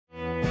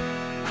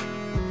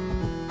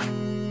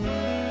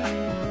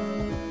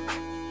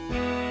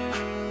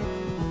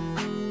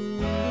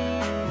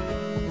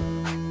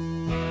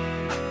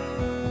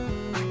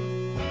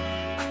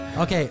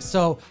Okay,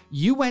 so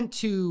you went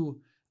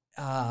to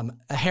a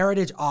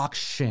heritage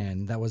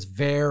auction that was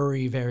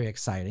very, very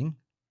exciting.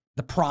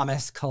 The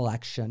Promise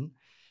Collection.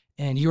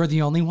 And you were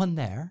the only one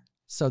there.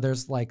 So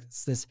there's like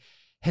this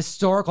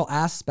historical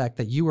aspect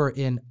that you were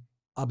in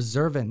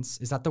observance.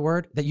 Is that the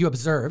word? That you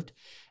observed.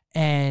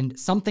 And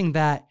something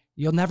that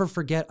you'll never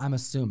forget, I'm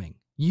assuming.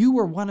 You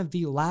were one of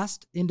the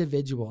last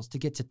individuals to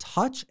get to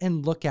touch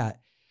and look at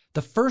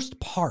the first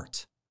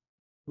part.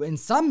 And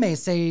some may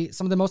say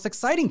some of the most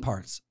exciting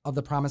parts of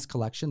the Promise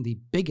Collection, the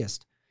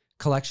biggest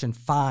collection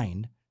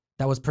find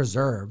that was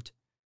preserved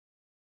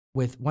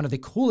with one of the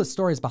coolest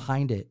stories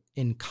behind it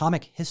in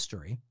comic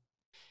history.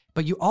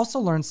 But you also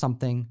learned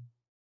something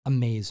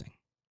amazing.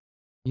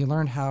 You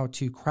learned how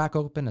to crack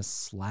open a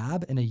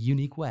slab in a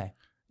unique way.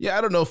 Yeah,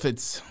 I don't know if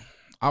it's,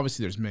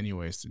 obviously there's many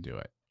ways to do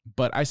it,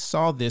 but I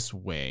saw this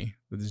way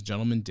that this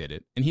gentleman did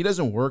it, and he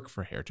doesn't work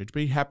for Heritage,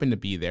 but he happened to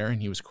be there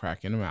and he was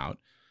cracking them out.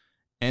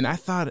 And I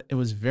thought it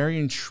was very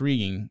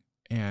intriguing,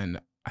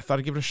 and I thought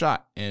I'd give it a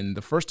shot. And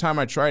the first time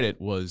I tried it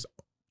was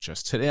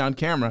just today on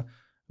camera.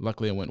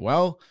 Luckily it went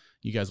well.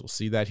 You guys will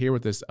see that here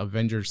with this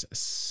Avengers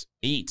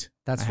 8.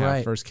 That's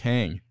right. First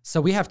Kang. So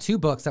we have two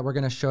books that we're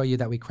going to show you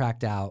that we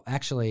cracked out.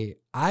 Actually,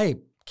 I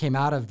came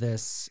out of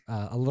this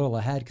a little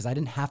ahead because I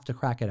didn't have to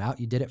crack it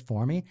out. You did it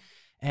for me.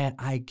 And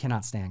I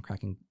cannot stand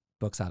cracking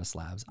books out of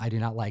slabs. I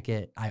do not like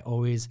it.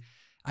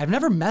 I've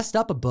never messed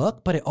up a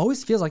book, but it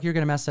always feels like you're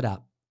going to mess it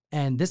up.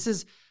 And this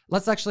is,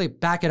 let's actually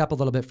back it up a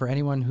little bit for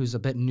anyone who's a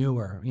bit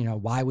newer. You know,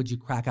 why would you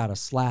crack out a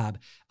slab?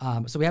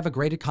 So we have a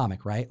graded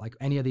comic, right? Like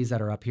any of these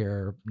that are up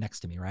here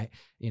next to me, right?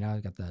 You know, we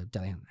got the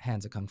Deadly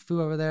Hands of Kung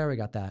Fu over there. We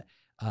got that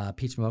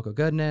Peach Momoko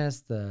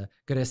Goodness, the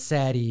Goodness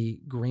Sadie,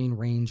 Green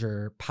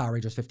Ranger, Power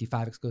Rangers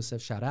 55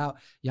 exclusive, shout out,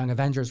 Young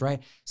Avengers,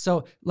 right?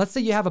 So let's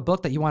say you have a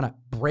book that you want to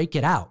break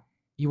it out.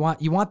 You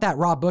want that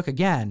raw book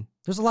again.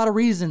 There's a lot of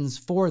reasons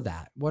for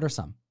that. What are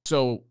some?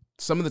 So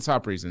some of the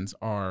top reasons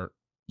are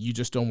you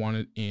just don't want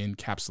it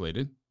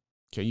encapsulated.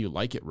 Okay, you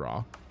like it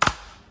raw.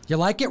 You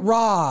like it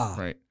raw.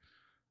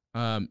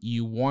 Right.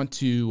 You want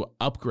to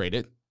upgrade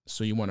it.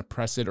 So you want to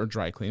press it or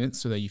dry clean it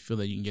so that you feel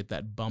that you can get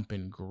that bump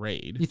in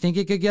grade. You think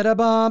it could get a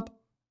bump?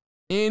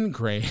 In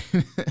grade.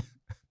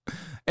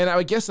 And I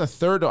would guess a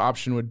third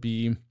option would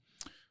be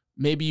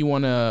maybe you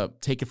want to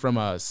take it from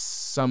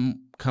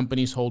some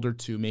company's holder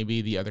to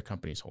maybe the other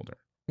company's holder.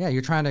 Yeah,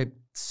 you're trying to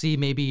see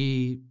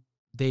maybe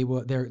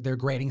their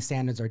grading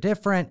standards are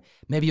different.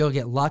 Maybe you'll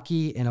get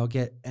lucky and it'll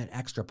get an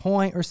extra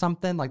point or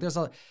something. Like there's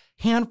a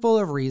handful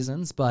of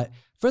reasons, but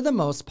for the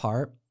most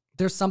part,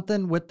 there's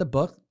something with the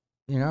book,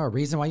 you know, a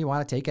reason why you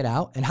want to take it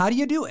out. And how do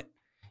you do it?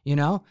 You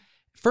know,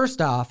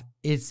 first off,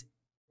 it's,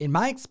 in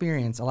my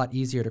experience, a lot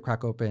easier to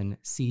crack open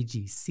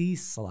CGC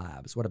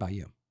slabs. What about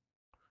you?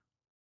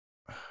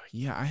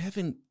 Yeah,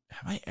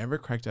 have I ever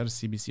cracked out a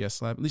CBCS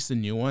slab? At least the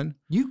new one?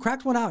 You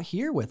cracked one out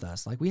here with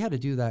us. Like we had to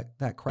do that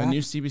crack. A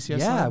new CBCS slab?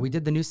 Yeah, we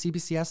did the new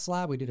CBCS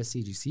slab. We did a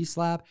CGC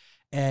slab.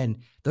 And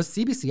those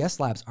CBCS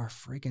slabs are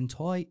freaking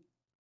tight.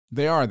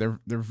 They are. They're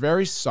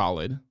very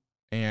solid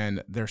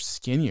and they're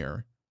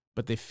skinnier,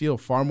 but they feel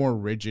far more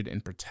rigid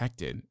and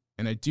protected.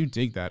 And I do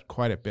dig that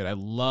quite a bit. I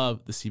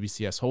love the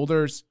CBCS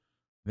holders.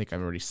 I think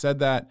I've already said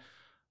that.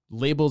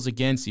 Labels,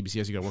 again,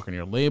 CBCS, you got to work on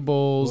your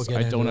labels.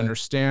 I don't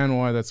understand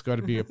why that's got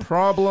to be a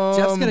problem.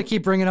 Jeff's going to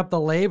keep bringing up the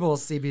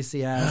labels,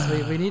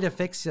 CBCS. we need to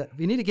fix it.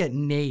 We need to get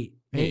Nate.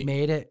 Nate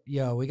made it.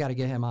 Yo, we got to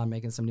get him on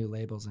making some new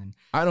labels. And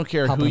I don't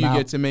care who you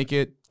get to make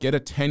it. Get a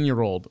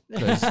 10-year-old.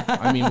 Because,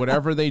 I mean,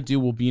 whatever they do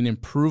will be an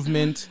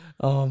improvement.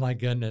 Oh, my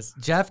goodness.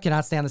 Jeff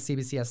cannot stand the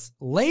CBCS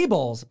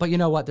labels. But you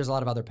know what? There's a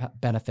lot of other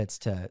benefits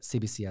to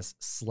CBCS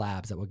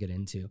slabs that we'll get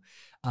into.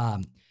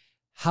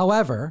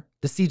 However,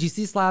 the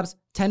CGC slabs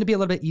tend to be a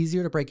little bit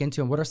easier to break into.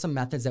 And what are some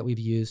methods that we've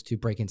used to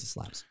break into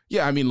slabs?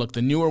 Yeah, I mean, look,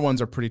 the newer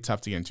ones are pretty tough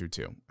to get into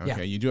too. Okay,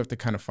 yeah. You do have to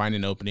kind of find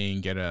an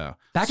opening, get a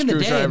Back in the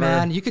day,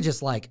 man, you could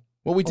just like...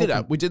 Well, we did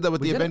that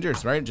with the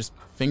Avengers, right? Just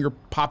finger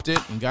popped it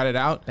and got it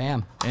out.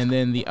 Bam. And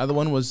then the other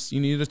one was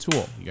you needed a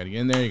tool. You got to get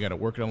in there. You got to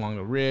work it along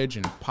the ridge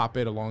and pop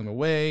it along the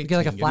way. You get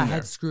like a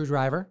flathead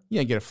screwdriver.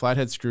 Yeah, get a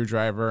flathead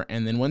screwdriver.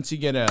 And then once you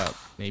get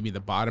maybe the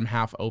bottom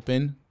half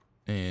open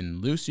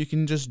and loose, you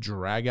can just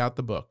drag out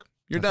the book.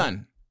 You're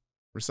done.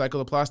 Recycle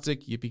the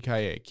plastic.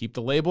 Yippee-ki-yay. Keep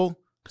the label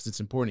because it's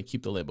important to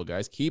keep the label,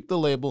 guys. Keep the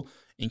label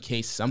in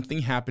case something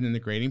happened in the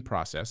grading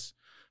process.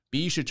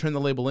 B, you should turn the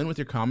label in with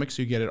your comic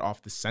so you get it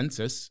off the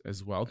census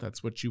as well.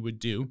 That's what you would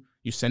do.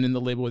 You send in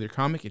the label with your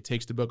comic. It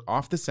takes the book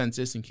off the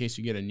census in case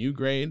you get a new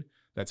grade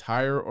that's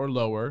higher or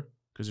lower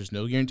because there's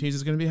no guarantees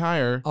it's going to be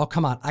higher. Oh,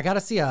 come on. I got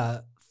to see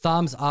a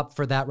thumbs up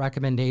for that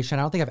recommendation.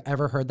 I don't think I've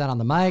ever heard that on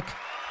the mic.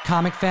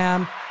 Comic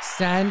fam,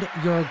 send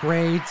your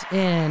grades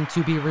in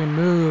to be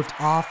removed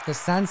off the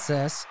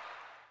census.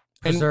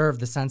 Preserve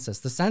the census.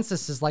 The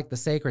census is like the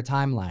sacred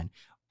timeline.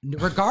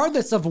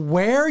 Regardless of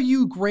where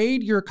you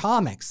grade your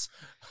comics,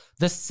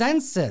 the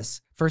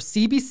census for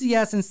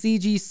CBCS and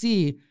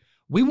CGC,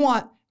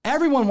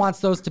 everyone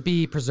wants those to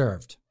be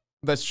preserved.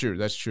 That's true.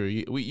 That's true.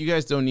 You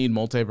guys don't need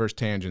multiverse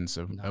tangents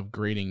of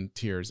grading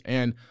tiers.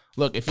 And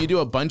look, if you do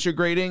a bunch of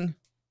grading,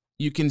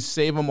 you can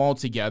save them all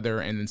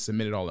together and then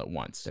submit it all at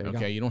once. There you Okay.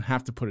 go. You don't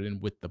have to put it in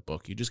with the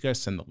book. You just got to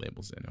send the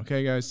labels in.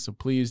 Okay, guys. So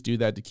please do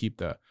that to keep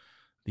the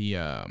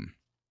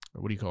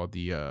what do you call it?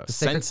 The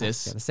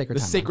census. The sacred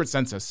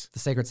census. The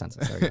sacred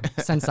census. There you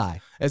go. Sensei.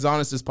 As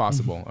honest as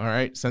possible. All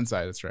right.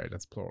 Sensei. That's right.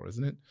 That's plural,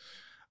 isn't it?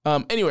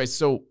 Anyway,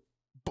 so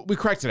but we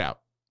cracked it out.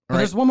 But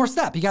there's one more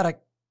step. You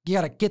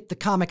gotta get the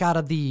comic out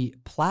of the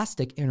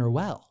plastic inner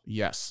well.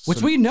 Yes.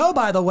 Which we know,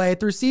 by the way,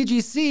 through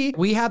CGC.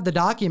 We have the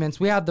documents.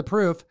 We have the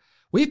proof.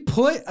 We've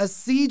put a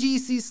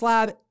CGC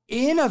slab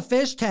in a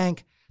fish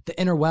tank. The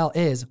inner well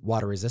is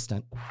water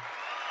resistant.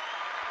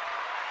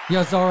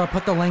 Yo, Zora,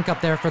 put the link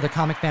up there for the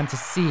comic fam to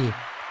see.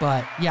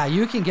 But yeah,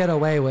 you can get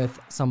away with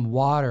some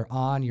water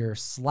on your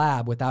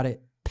slab without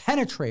it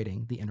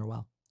penetrating the inner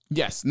well.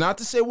 Yes, not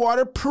to say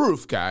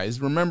waterproof,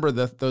 guys. Remember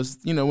that those,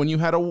 when you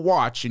had a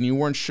watch and you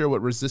weren't sure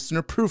what resistant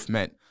or proof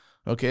meant,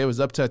 okay, it was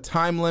up to a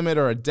time limit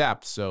or a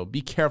depth. So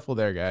be careful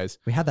there, guys.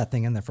 We had that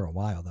thing in there for a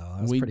while, though.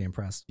 I was pretty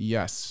impressed.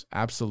 Yes,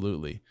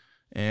 absolutely.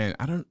 And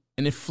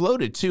it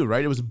floated too,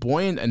 right? It was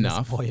buoyant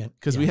enough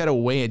because we had to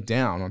weigh it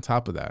down on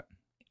top of that,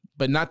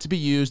 but not to be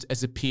used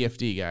as a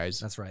PFD, guys.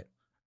 That's right.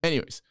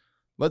 Anyways,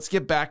 let's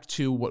get back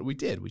to what we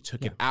did. We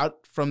took it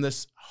out from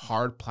this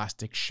hard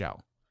plastic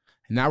shell.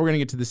 And now we're going to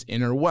get to this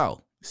inner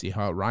well. See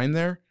how it rhymed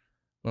there?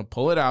 We're going to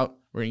pull it out.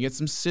 We're going to get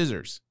some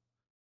scissors.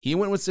 He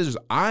went with scissors.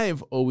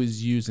 I've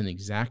always used an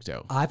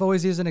X-Acto. I've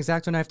always used an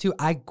X-Acto knife too.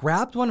 I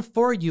grabbed one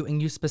for you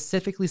and you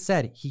specifically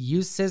said, he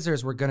used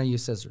scissors, we're going to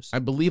use scissors. I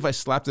believe I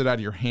slapped it out of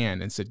your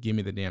hand and said, give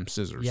me the damn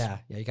scissors. Yeah,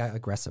 you got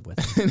aggressive with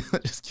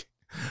it.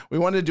 We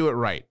wanted to do it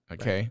right,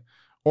 okay? Right.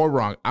 Or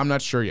wrong. I'm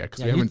not sure yet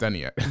because we haven't done it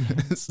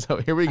yet. So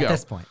here we go.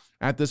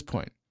 At this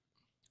point.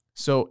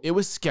 So it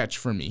was sketch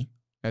for me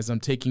as I'm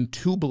taking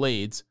two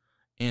blades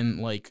and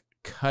like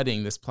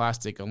cutting this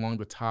plastic along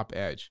the top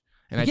edge.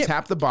 And I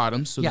tapped the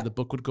bottom so that the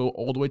book would go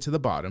all the way to the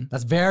bottom.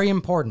 That's very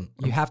important.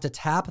 You have to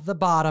tap the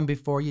bottom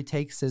before you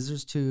take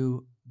scissors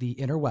to the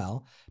inner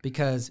well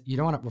because you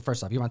don't want to, well,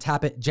 first off, you want to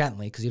tap it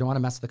gently because you don't want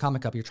to mess the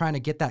comic up. You're trying to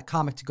get that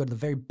comic to go to the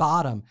very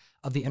bottom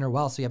of the inner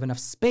well so you have enough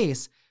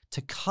space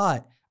to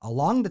cut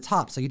along the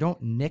top so you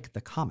don't nick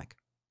the comic.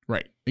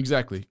 Right,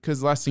 exactly. Because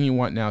the last thing you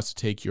want now is to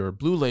take your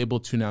blue label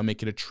to now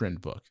make it a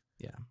trimmed book.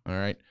 Yeah. All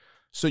right.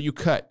 So you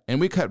cut,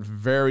 and we cut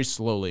very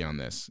slowly on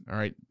this. All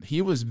right.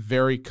 He was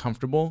very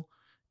comfortable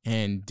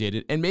and did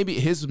it. And maybe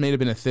his may have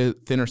been a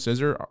thinner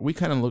scissor. We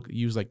kind of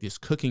use like this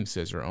cooking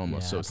scissor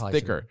almost. So it's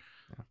thicker.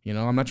 Yeah.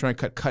 I'm not trying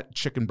to cut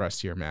chicken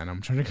breast here, man.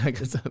 I'm trying to cut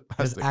the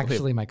It's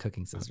actually my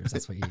cooking scissors.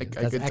 That's what you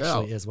use. That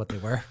actually is what they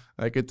were.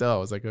 I could tell. I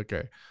was like,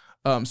 okay.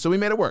 So we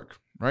made it work,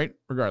 right?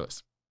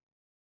 Regardless.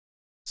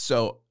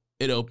 So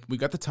we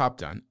got the top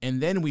done, and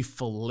then we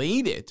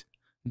filleted it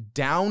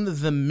down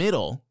the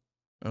middle,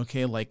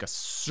 okay, like a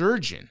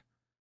surgeon.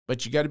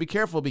 But you got to be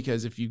careful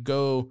because if you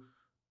go,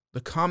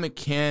 the comic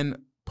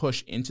can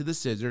push into the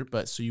scissor,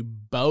 but so you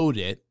bowed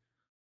it,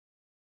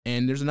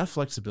 and there's enough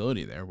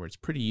flexibility there where it's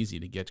pretty easy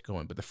to get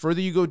going. But the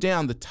further you go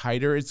down, the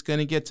tighter it's going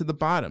to get to the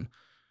bottom.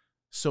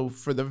 So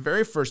for the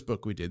very first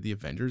book we did, the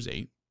Avengers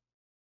 8.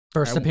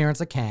 First appearance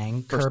of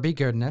Kang, Kirby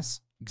goodness.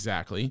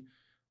 Exactly.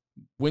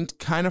 Went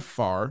kind of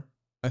far.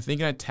 I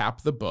think I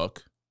tapped the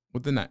book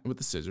with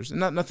the scissors. And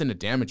nothing to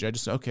damage. I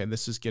just, okay,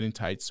 this is getting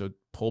tight, so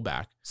pull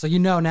back. So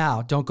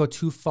now, don't go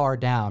too far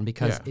down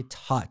because it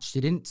touched.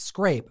 It didn't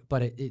scrape,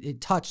 but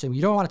it touched, and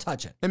you don't want to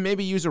touch it. And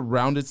maybe use a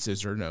rounded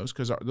scissor nose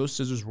because those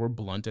scissors were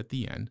blunt at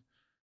the end,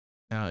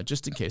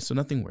 just in case, so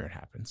nothing weird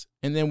happens.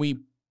 And then we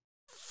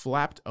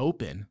flapped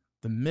open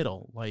the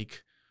middle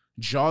like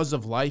Jaws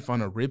of Life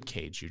on a rib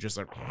cage. You just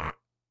like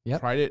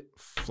pried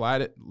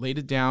it, laid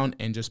it down,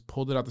 and just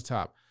pulled it out the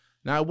top.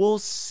 Now, I will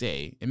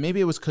say, and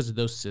maybe it was because of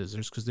those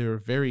scissors, because they were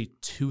very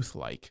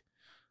tooth-like,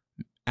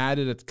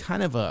 added a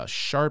kind of a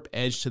sharp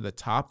edge to the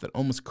top that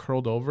almost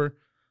curled over.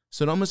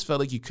 So it almost felt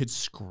like you could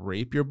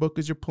scrape your book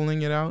as you're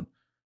pulling it out.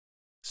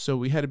 So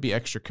we had to be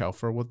extra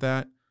careful with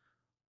that.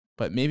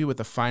 But maybe with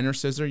a finer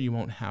scissor, you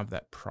won't have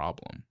that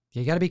problem.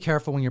 You got to be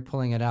careful when you're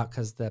pulling it out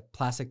because the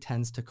plastic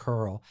tends to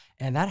curl.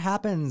 And that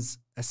happens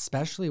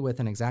especially with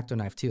an X-Acto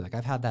knife too. Like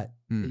I've had that,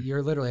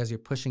 you're literally, as you're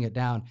pushing it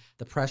down,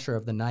 the pressure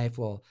of the knife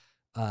will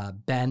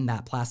bend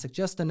that plastic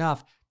just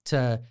enough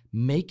to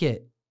make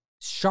it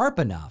sharp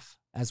enough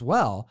as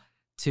well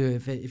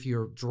to, if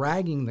you're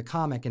dragging the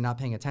comic and not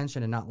paying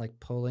attention and not like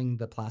pulling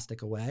the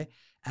plastic away,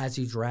 as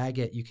you drag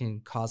it, you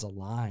can cause a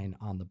line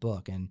on the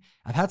book. And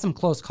I've had some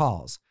close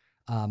calls.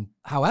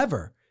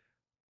 However,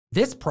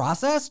 this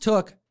process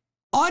took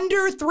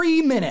under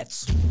 3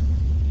 minutes.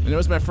 And it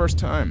was my first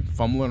time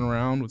fumbling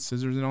around with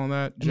scissors and all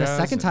that jazz. And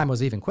the second time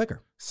was even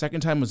quicker.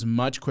 Second time was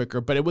much quicker,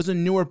 but it was a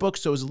newer book,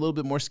 so it was a little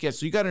bit more sketch.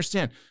 So you got to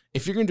understand,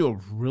 if you're going to do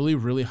a really,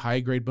 really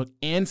high-grade book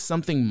and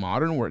something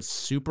modern where it's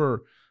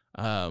super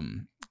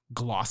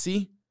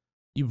glossy,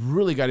 you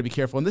really got to be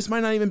careful. And this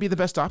might not even be the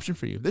best option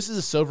for you. This is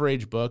a Silver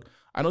Age book.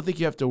 I don't think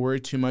you have to worry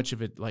too much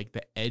of it, like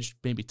the edge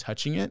maybe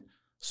touching it,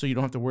 so you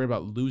don't have to worry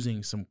about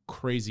losing some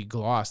crazy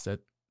gloss that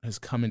has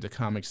come into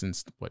comics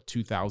since,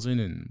 2000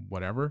 and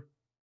whatever?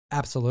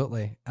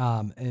 Absolutely.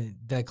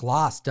 The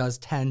gloss does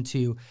tend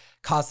to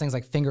cause things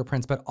like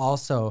fingerprints, but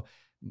also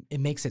it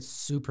makes it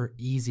super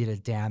easy to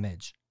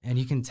damage. And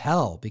you can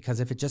tell because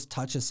if it just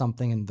touches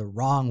something in the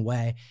wrong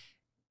way,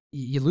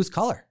 you lose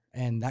color.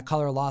 And that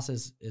color loss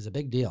is a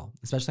big deal,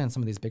 especially on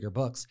some of these bigger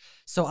books.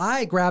 So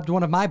I grabbed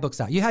one of my books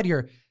out. You had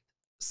your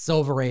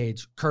Silver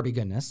Age Kirby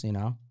goodness,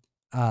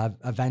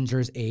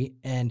 Avengers 8,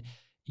 and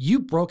you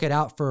broke it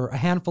out for a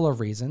handful of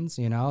reasons.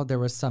 There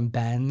was some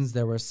bends,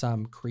 there were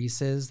some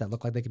creases that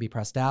looked like they could be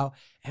pressed out,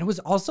 and it was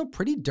also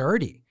pretty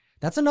dirty.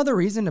 That's another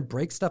reason to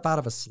break stuff out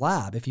of a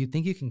slab if you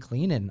think you can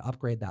clean it and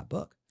upgrade that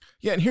book.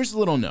 Yeah, and here's a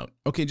little note.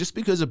 Okay, just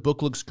because a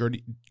book looks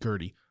dirty.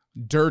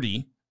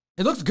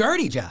 It looks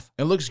dirty, Jeff.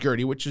 It looks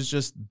dirty, which is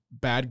just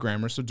bad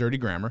grammar, so dirty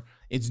grammar.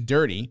 It's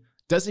dirty,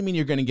 doesn't mean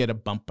you're going to get a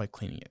bump by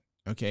cleaning it.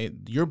 Okay,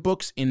 your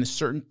books in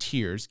certain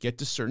tiers get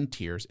to certain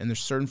tiers, and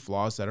there's certain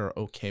flaws that are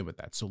okay with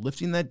that. So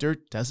lifting that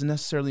dirt doesn't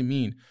necessarily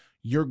mean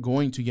you're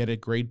going to get a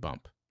grade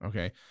bump.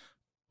 Okay,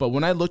 but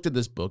when I looked at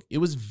this book, it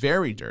was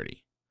very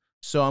dirty.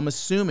 So I'm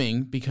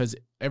assuming because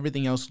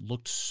everything else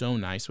looked so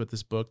nice with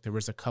this book, there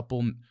was a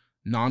couple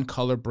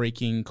non-color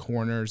breaking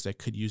corners that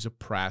could use a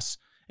press,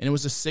 and it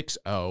was a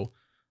 6.0.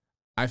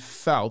 I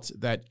felt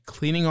that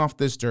cleaning off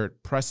this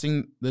dirt,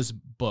 pressing this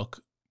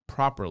book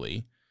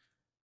properly,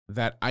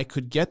 that I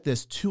could get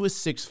this to a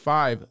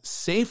 6.5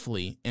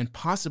 safely and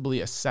possibly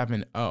a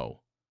 7.0.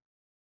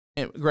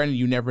 And granted,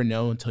 you never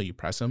know until you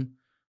press them,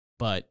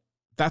 but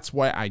that's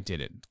why I did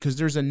it. Because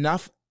there's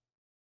enough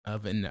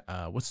of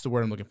what's the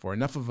word I'm looking for?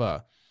 Enough of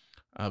a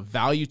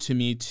value to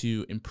me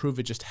to improve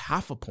it just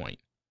half a point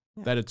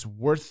that it's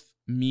worth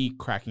me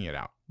cracking it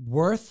out.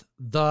 Worth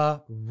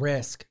the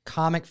risk.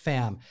 Comic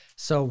fam.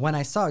 So when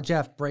I saw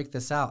Jeff break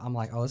this out, I'm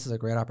like, oh, this is a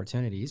great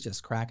opportunity. He's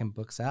just cracking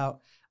books out.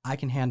 I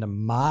can hand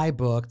him my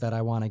book that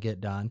I want to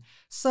get done.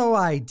 So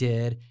I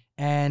did.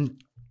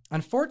 And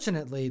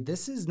unfortunately,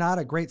 this is not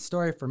a great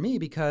story for me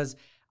because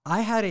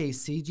I had a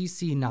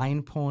CGC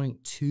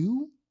 9.2,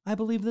 I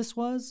believe this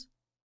was.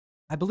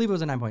 I believe it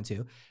was a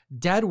 9.2.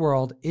 Dead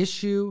World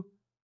issue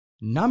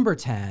number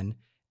 10.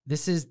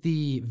 This is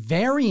the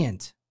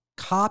variant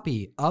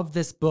copy of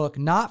this book,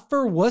 not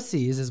for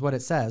wussies is what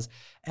it says.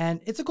 And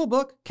it's a cool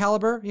book,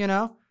 Caliber,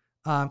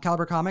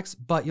 Caliber Comics,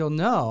 but you'll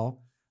know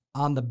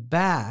on the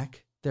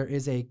back, there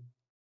is a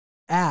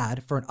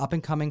ad for an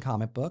up-and-coming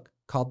comic book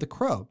called The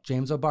Crow,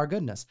 James O'Barr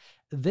Goodness.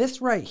 This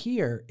right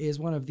here is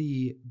one of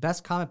the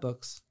best comic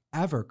books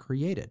ever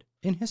created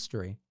in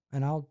history.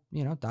 And I'll,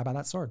 die by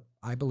that sword.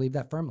 I believe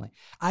that firmly.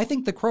 I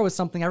think The Crow is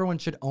something everyone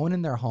should own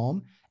in their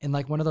home in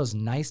like one of those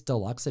nice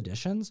deluxe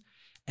editions.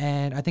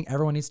 And I think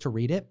everyone needs to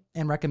read it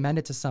and recommend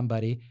it to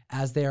somebody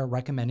as they are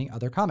recommending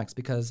other comics.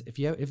 Because if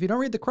you don't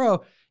read The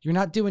Crow, you're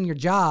not doing your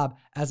job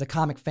as a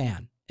comic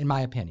fan, in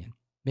my opinion.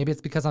 Maybe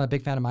it's because I'm a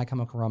big fan of My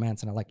Chemical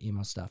Romance and I like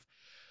emo stuff.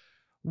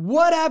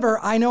 Whatever.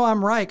 I know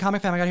I'm right.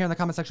 Comic fan, I got here in the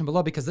comment section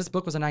below because this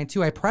book was a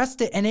 9.2. I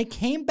pressed it and it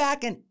came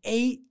back an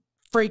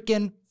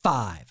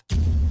 8.5.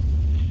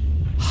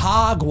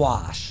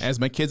 Hogwash. As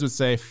my kids would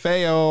say,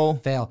 fail.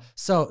 Fail.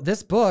 So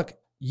this book,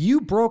 you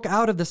broke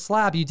out of the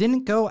slab. You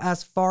didn't go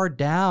as far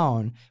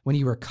down when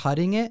you were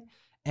cutting it.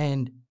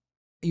 And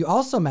you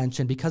also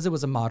mentioned, because it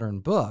was a modern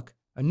book,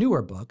 a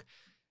newer book,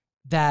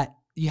 that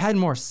you had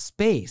more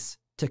space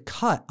to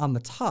cut on the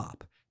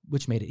top,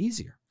 which made it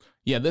easier.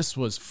 Yeah, this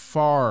was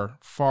far,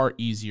 far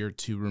easier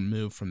to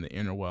remove from the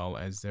inner well,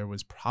 as there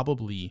was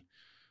probably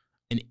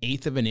an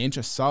 1/8 of an inch,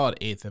 a solid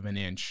 1/8 of an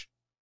inch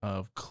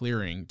of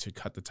clearing to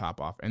cut the top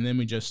off. And then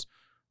we just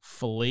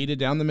filleted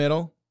down the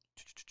middle,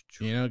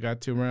 got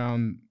to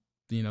around,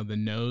 the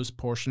nose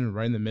portion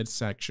right in the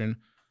midsection,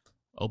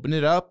 opened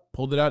it up,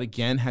 pulled it out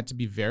again, had to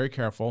be very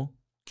careful,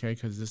 okay,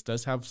 because this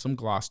does have some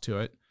gloss to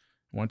it.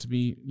 Want to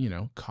be,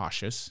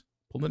 cautious.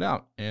 Pulled it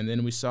out, and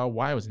then we saw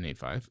why it was an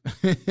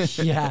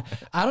 8.5. Yeah,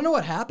 I don't know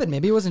what happened.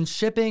 Maybe it was in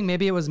shipping.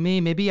 Maybe it was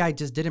me. Maybe I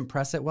just didn't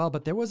press it well,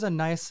 but there was a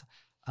nice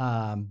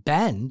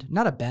bend,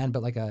 not a bend,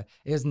 but it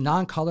was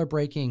non-color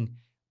breaking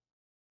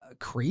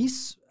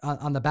crease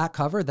on the back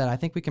cover that I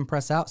think we can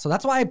press out. So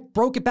that's why I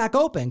broke it back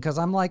open, because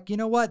I'm like, you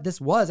know what? This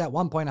was at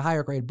one point a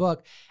higher grade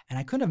book, and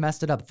I couldn't have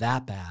messed it up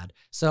that bad.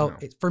 So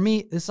for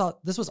me, this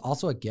was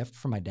also a gift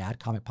from my dad,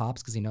 Comic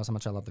Pops, because he knows how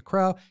much I love The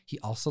Crow. He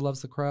also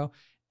loves The Crow.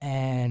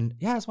 And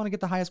yeah, I just want to get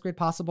the highest grade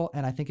possible,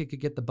 and I think it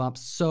could get the bump,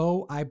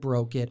 so I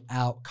broke it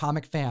out.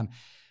 Comic fam,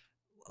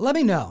 let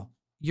me know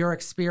your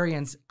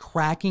experience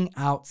cracking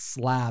out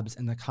slabs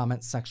in the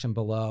comment section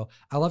below.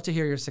 I love to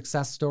hear your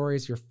success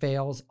stories, your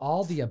fails,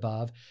 all the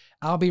above.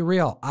 I'll be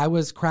real. I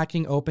was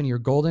cracking open your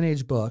Golden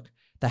Age book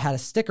that had a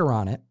sticker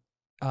on it.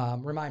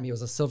 Remind me, it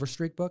was a Silver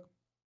Streak book?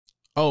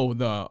 Oh,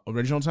 the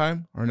original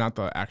time, or not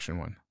the action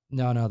one?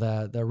 No,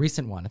 the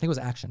recent one. I think it was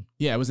action.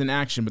 Yeah, it was an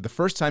action, but the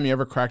first time you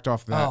ever cracked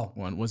off that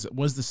one was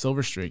the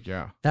Silver Streak,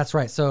 yeah. That's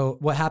right. So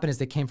what happened is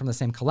they came from the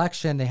same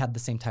collection. They had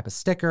the same type of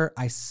sticker.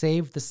 I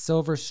saved the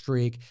Silver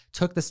Streak,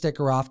 took the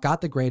sticker off,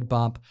 got the grade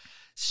bump.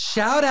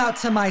 Shout out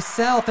to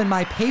myself and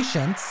my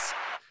patience.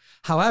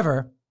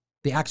 However,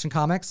 the Action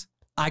Comics,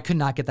 I could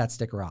not get that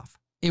sticker off.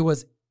 It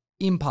was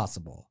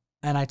impossible.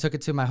 And I took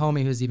it to my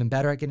homie who's even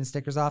better at getting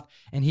stickers off,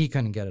 and he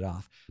couldn't get it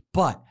off.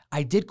 But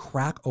I did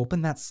crack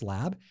open that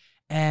slab,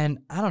 and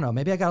I don't know,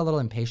 maybe I got a little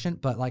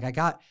impatient, but like I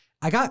got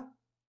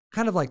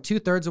kind of like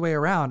 2/3 of the way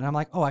around, and I'm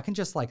like, oh, I can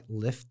just like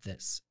lift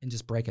this and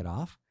just break it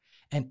off.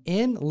 And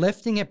in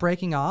lifting it,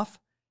 breaking off,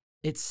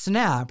 it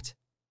snapped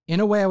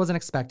in a way I wasn't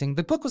expecting.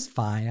 The book was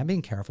fine. I'm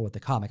being careful with the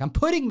comic. I'm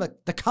putting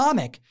the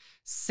comic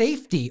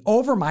safety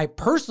over my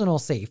personal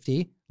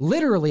safety,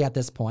 literally at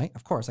this point.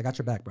 Of course, I got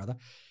your back, brother.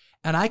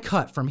 And I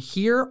cut from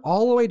here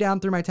all the way down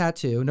through my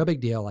tattoo. No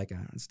big deal. Like,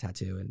 it's a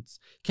tattoo and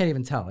can't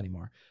even tell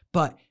anymore.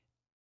 But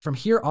from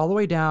here all the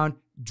way down,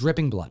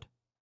 dripping blood.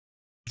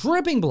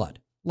 Dripping blood.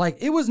 Like,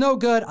 it was no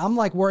good. I'm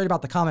like worried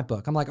about the comic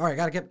book. I'm like, all right,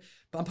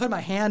 I'm putting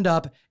my hand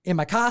up in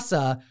my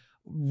casa,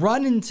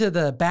 run into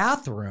the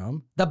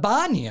bathroom, the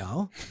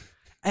baño,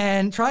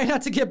 and try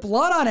not to get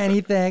blood on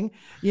anything,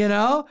 you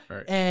know?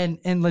 Right.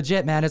 And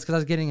legit, man, it's because I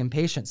was getting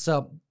impatient.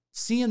 So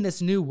seeing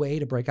this new way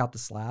to break out the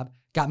slab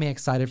got me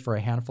excited for a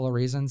handful of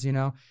reasons, you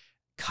know?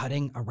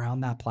 Cutting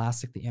around that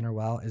plastic, the inner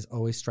well, is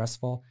always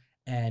stressful.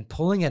 And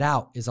pulling it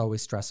out is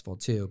always stressful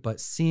too. But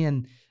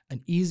seeing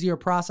an easier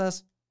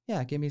process,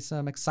 yeah, give me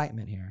some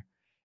excitement here.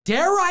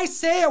 Dare I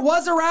say it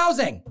was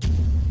arousing?